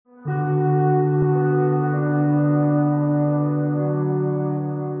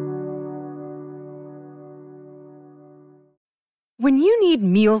When you need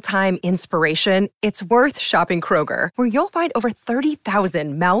mealtime inspiration, it's worth shopping Kroger, where you'll find over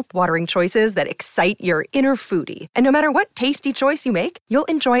 30,000 mouth-watering choices that excite your inner foodie. And no matter what tasty choice you make, you'll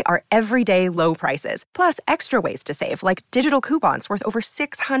enjoy our everyday low prices, plus extra ways to save, like digital coupons worth over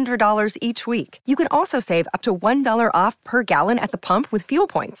 $600 each week. You can also save up to $1 off per gallon at the pump with fuel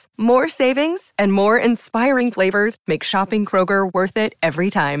points. More savings and more inspiring flavors make shopping Kroger worth it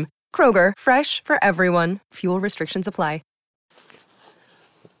every time. Kroger, fresh for everyone. Fuel restrictions apply.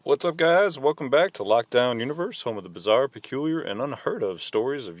 What's up, guys? Welcome back to Lockdown Universe, home of the bizarre, peculiar, and unheard of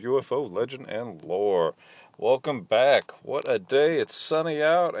stories of UFO legend and lore. Welcome back. What a day. It's sunny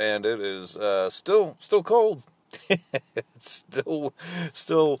out, and it is still cold. It's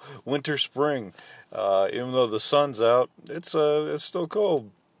still winter, spring. Even though the sun's out, it's still cold.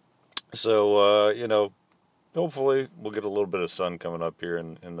 So, hopefully we'll get a little bit of sun coming up here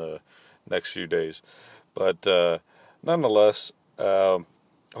in the next few days. But nonetheless,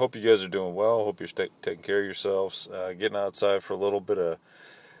 hope you guys are doing well. Hope you're taking care of yourselves, getting outside for a little bit of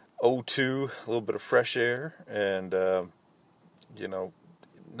O2, a little bit of fresh air, and,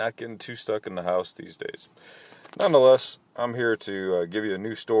 not getting too stuck in the house these days. Nonetheless, I'm here to give you a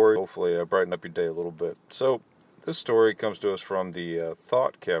new story, hopefully brighten up your day a little bit. So, this story comes to us from the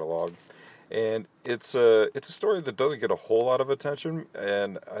Thought Catalog, and it's a story that doesn't get a whole lot of attention,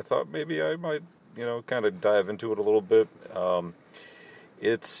 and I thought maybe I might, kind of dive into it a little bit.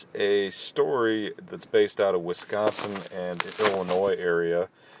 It's a story that's based out of Wisconsin and Illinois area,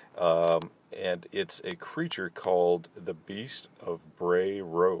 and it's a creature called the Beast of Bray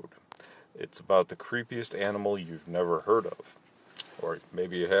Road. It's about the creepiest animal you've never heard of. Or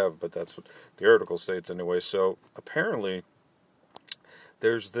maybe you have, but that's what the article states anyway. So apparently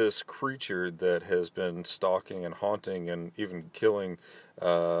there's this creature that has been stalking and haunting and even killing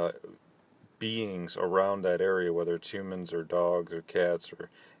beings around that area, whether it's humans or dogs or cats or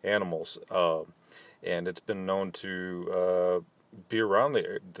animals, and it's been known to be around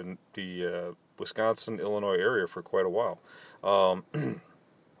the Wisconsin, Illinois area for quite a while.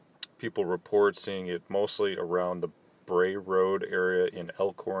 People report seeing it mostly around the Bray Road area in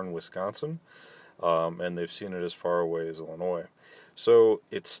Elkhorn, Wisconsin, and they've seen it as far away as Illinois. So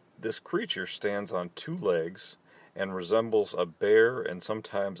this creature stands on two legs and resembles a bear and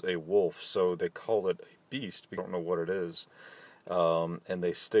sometimes a wolf, so they call it a beast. We don't know what it is. And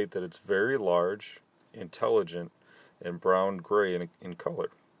they state that it's very large, intelligent, and brown-gray in color.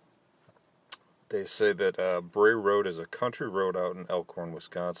 They say that Bray Road is a country road out in Elkhorn,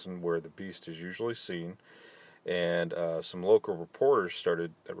 Wisconsin, where the beast is usually seen, and some local reporters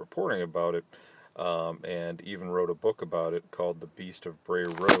started reporting about it, and even wrote a book about it called The Beast of Bray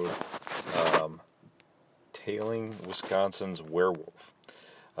Road, Tailing Wisconsin's Werewolf.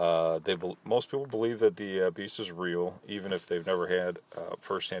 Most people believe that the beast is real, even if they've never had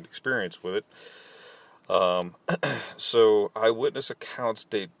first-hand experience with it. So eyewitness accounts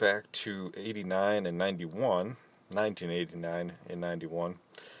date back to 1989 and 91.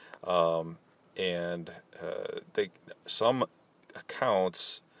 And some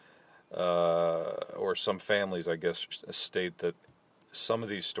accounts, or some families, I guess, state that some of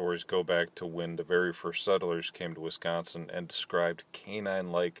these stories go back to when the very first settlers came to Wisconsin and described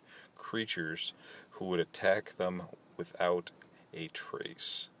canine-like creatures who would attack them without a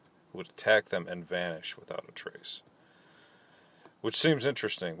trace. Would attack them and vanish without a trace. Which seems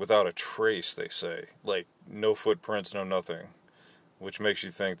interesting. Without a trace, they say. Like, no footprints, no nothing. Which makes you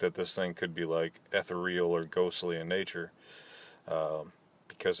think that this thing could be like ethereal or ghostly in nature.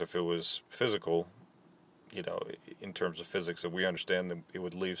 Because if it was physical, in terms of physics that we understand, that it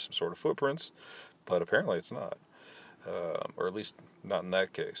would leave some sort of footprints, but apparently it's not, or at least not in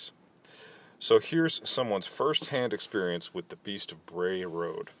that case. So here's someone's first-hand experience with the Beast of Bray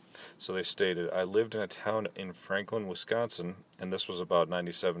Road. So they stated, I lived in a town in Franklin, Wisconsin, and this was about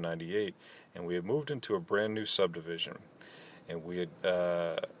 97, 98, and we had moved into a brand new subdivision, and we had,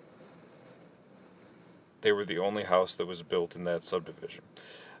 they were the only house that was built in that subdivision.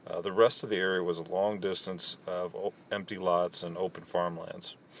 The rest of the area was a long distance of empty lots and open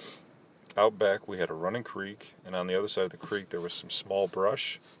farmlands. Out back we had a running creek, and on the other side of the creek there was some small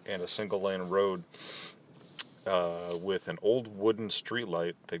brush and a single-lane road with an old wooden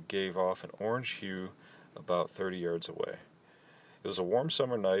streetlight that gave off an orange hue about 30 yards away. It was a warm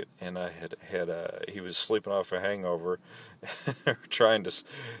summer night, and I he was sleeping off a hangover, trying to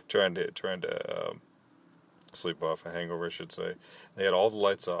sleep off a hangover, I should say. They had all the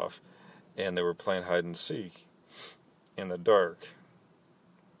lights off, and they were playing hide and seek in the dark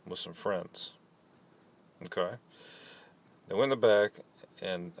with some friends. Okay. They went in the back,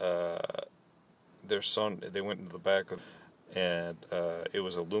 and their son. They went into the back, and it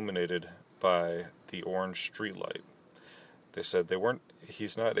was illuminated by the orange streetlight. They said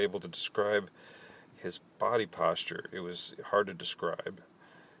he's not able to describe his body posture. It was hard to describe.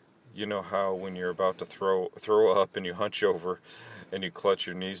 You know how when you're about to throw up and you hunch over and you clutch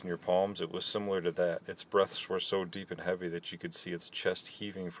your knees in your palms? It was similar to that. Its breaths were so deep and heavy that you could see its chest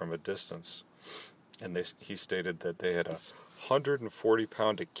heaving from a distance. And he stated that they had a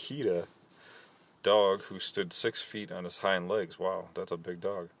 140-pound Akita dog who stood 6 feet on his hind legs. Wow, that's a big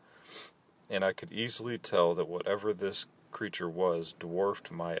dog. And I could easily tell that whatever this creature was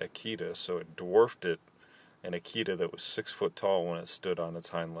dwarfed my Akita, so it dwarfed an Akita that was 6 foot tall when it stood on its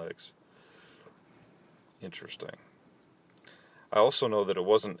hind legs. Interesting. I also know that it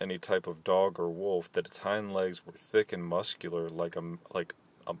wasn't any type of dog or wolf, that its hind legs were thick and muscular like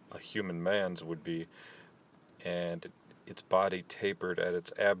a human man's would be, and its body tapered at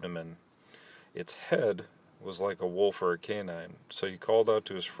its abdomen. Its head was like a wolf or a canine, so he called out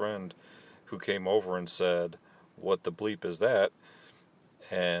to his friend who came over and said, "What the bleep is that?"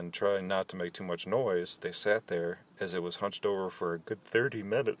 And trying not to make too much noise, they sat there as it was hunched over for a good 30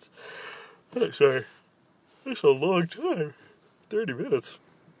 minutes. Sorry, that's a long time. 30 minutes.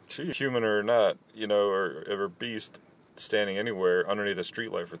 Gee, human or not, or beast, standing anywhere underneath a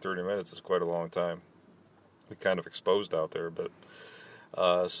streetlight for 30 minutes is quite a long time. We're kind of exposed out there, but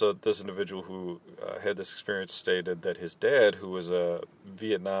so this individual who had this experience stated that his dad, who was a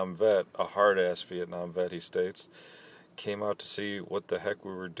Vietnam vet, a hard-ass Vietnam vet, he states, came out to see what the heck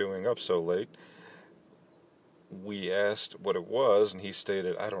we were doing up so late. We asked what it was, and he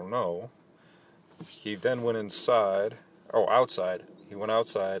stated, "I don't know." He then went outside. He went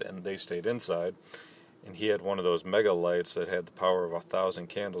outside, and they stayed inside. And he had one of those mega lights that had the power of 1,000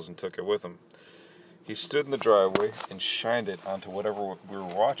 candles and took it with him. He stood in the driveway and shined it onto whatever we were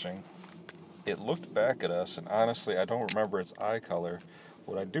watching. It looked back at us, and honestly, I don't remember its eye color.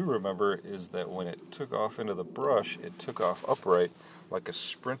 What I do remember is that when it took off into the brush, it took off upright like a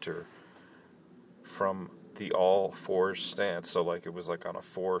sprinter from the all fours stance. So like it was like on a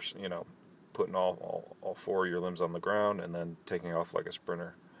four, putting all four of your limbs on the ground and then taking off like a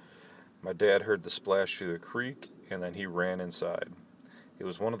sprinter. My dad heard the splash through the creek, and then he ran inside. It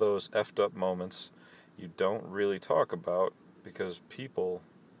was one of those effed up moments you don't really talk about because people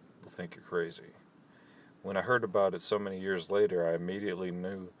will think you're crazy. When I heard about it so many years later, I immediately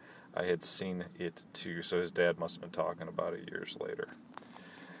knew I had seen it too, so his dad must have been talking about it years later.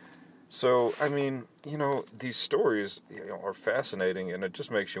 So, I mean, these stories, are fascinating, and it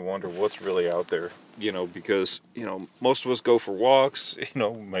just makes you wonder what's really out there, because, most of us go for walks,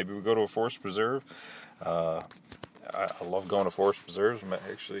 maybe we go to a forest preserve. I love going to forest preserves. I'm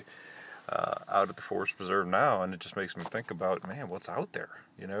actually out at the forest preserve now, and it just makes me think about, man, what's out there?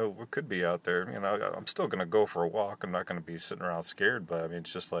 What could be out there? I'm still going to go for a walk. I'm not going to be sitting around scared, but I mean,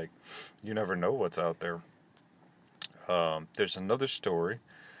 it's just like, you never know what's out there. There's another story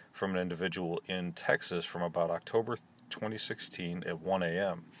from an individual in Texas from about October 2016 at 1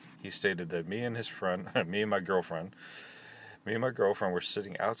 a.m. He stated that me and my girlfriend were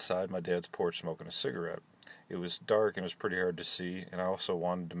sitting outside my dad's porch smoking a cigarette. It was dark and it was pretty hard to see, and I also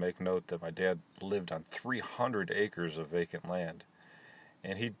wanted to make note that my dad lived on 300 acres of vacant land.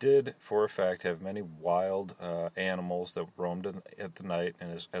 And he did, for a fact, have many wild animals that roamed at the night,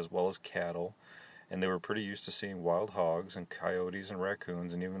 and as well as cattle. And they were pretty used to seeing wild hogs and coyotes and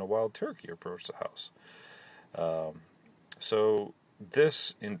raccoons and even a wild turkey approach the house. So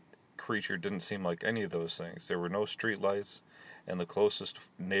this creature didn't seem like any of those things. There were no street lights, and the closest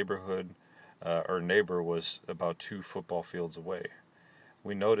neighbor was about 2 football fields away.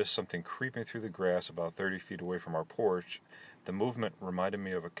 We noticed something creeping through the grass about 30 feet away from our porch. The movement reminded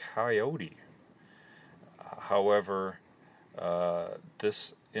me of a coyote. However,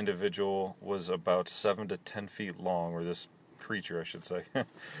 this individual was about 7 to 10 feet long, or this creature, I should say,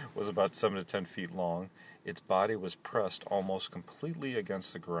 was about 7 to 10 feet long. Its body was pressed almost completely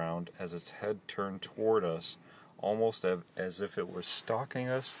against the ground as its head turned toward us, almost as if it were stalking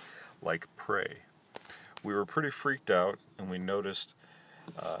us like prey. We were pretty freaked out, and we noticed,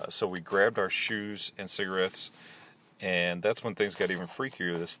 so we grabbed our shoes and cigarettes, and that's when things got even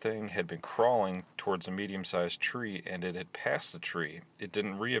freakier. This thing had been crawling towards a medium-sized tree, and it had passed the tree. It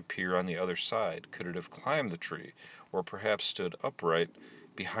didn't reappear on the other side. Could it have climbed the tree, or perhaps stood upright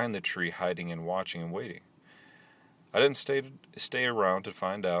behind the tree, hiding and watching and waiting? I didn't stay around to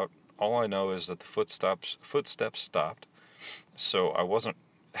find out. All I know is that the footsteps stopped, so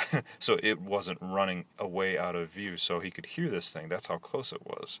it wasn't running away out of view, so he could hear this thing. That's how close it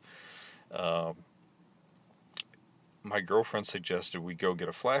was. My girlfriend suggested we go get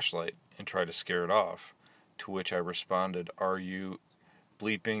a flashlight and try to scare it off. To which I responded, "Are you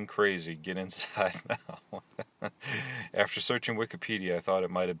bleeping crazy? Get inside now." After searching Wikipedia, I thought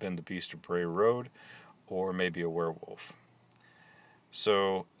it might have been the Beast of Bray Road, or maybe a werewolf.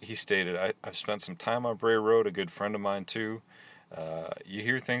 So he stated, I've spent some time on Bray Road, a good friend of mine too. You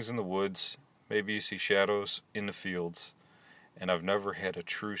hear things in the woods, maybe you see shadows in the fields, and I've never had a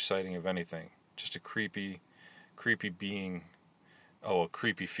true sighting of anything. Just a creepy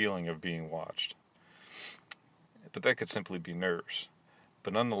feeling of being watched. But that could simply be nerves.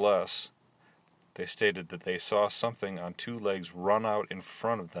 But nonetheless, they stated that they saw something on two legs run out in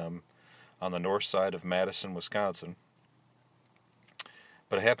front of them on the north side of Madison, Wisconsin.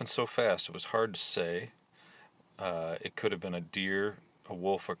 But it happened so fast, it was hard to say. It could have been a deer, a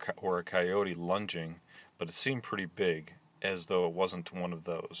wolf, or a coyote lunging, but it seemed pretty big, as though it wasn't one of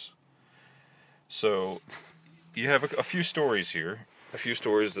those. So, you have a few stories here, a few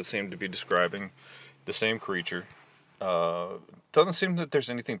stories that seem to be describing the same creature. Doesn't seem that there's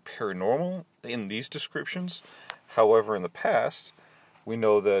anything paranormal in these descriptions. However, in the past, we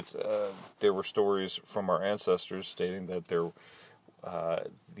know that there were stories from our ancestors stating that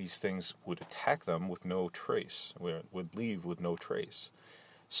these things would attack them with no trace, would leave with no trace.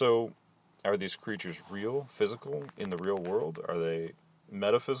 So, are these creatures real, physical, in the real world? Are they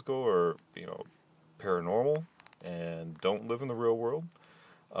metaphysical or, paranormal and don't live in the real world?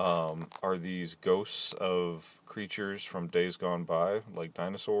 Are these ghosts of creatures from days gone by, like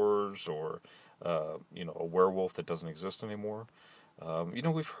dinosaurs, or a werewolf that doesn't exist anymore?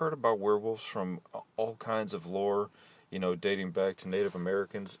 We've heard about werewolves from all kinds of lore, dating back to Native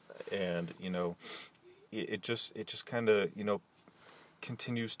Americans, and it just kind of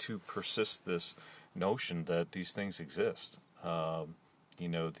continues to persist this notion that these things exist.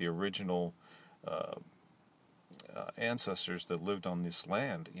 The original ancestors that lived on this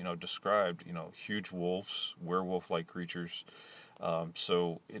land, described, huge wolves, werewolf-like creatures.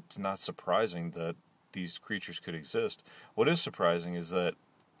 So it's not surprising that these creatures could exist. What is surprising is that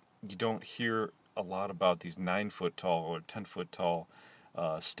you don't hear a lot about these 9-foot tall or 10-foot tall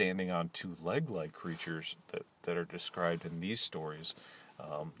standing on two leg-like creatures that are described in these stories,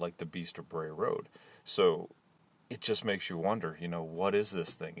 like the Beast of Bray Road. So it just makes you wonder, what is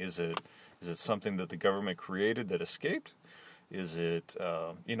this thing? Is it something that the government created that escaped? Is it,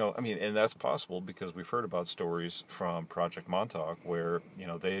 and that's possible because we've heard about stories from Project Montauk where,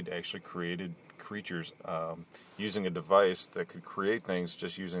 they had actually created creatures using a device that could create things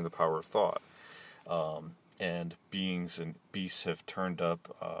just using the power of thought. And beings and beasts have turned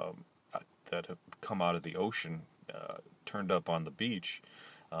up that have come out of the ocean, turned up on the beach,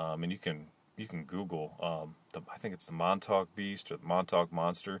 and you can Google, I think it's the Montauk Beast or the Montauk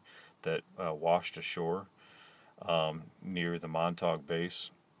Monster that washed ashore near the Montauk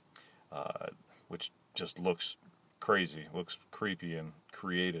base, which just looks crazy, looks creepy and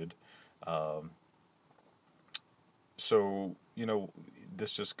created. So,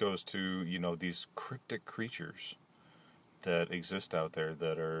 this just goes to, these cryptic creatures that exist out there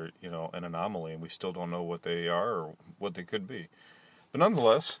that are, an anomaly, and we still don't know what they are or what they could be. But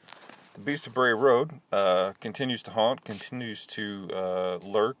nonetheless, the Beast of Bray Road continues to haunt, continues to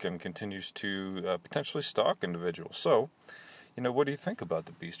lurk, and continues to potentially stalk individuals. So, what do you think about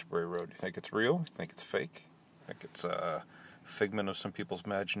the Beast of Bray Road? Do you think it's real? Do you think it's fake? Do you think it's a figment of some people's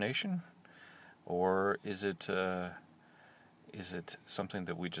imagination? Or is it something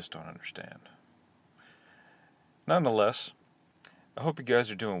that we just don't understand? Nonetheless, I hope you guys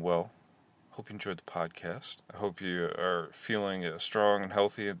are doing well. Hope you enjoyed the podcast. I hope you are feeling strong and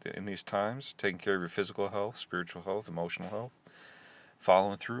healthy in these times, taking care of your physical health, spiritual health, emotional health,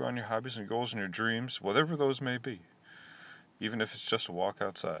 following through on your hobbies and goals and your dreams, whatever those may be, even if it's just a walk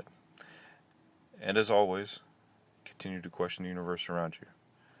outside. And as always, continue to question the universe around you.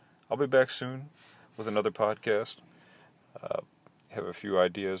 I'll be back soon with another podcast. Have a few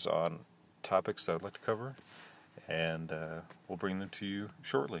ideas on topics that I'd like to cover, and we'll bring them to you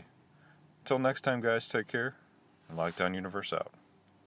shortly. Until next time, guys, take care, and Lockdown Universe out.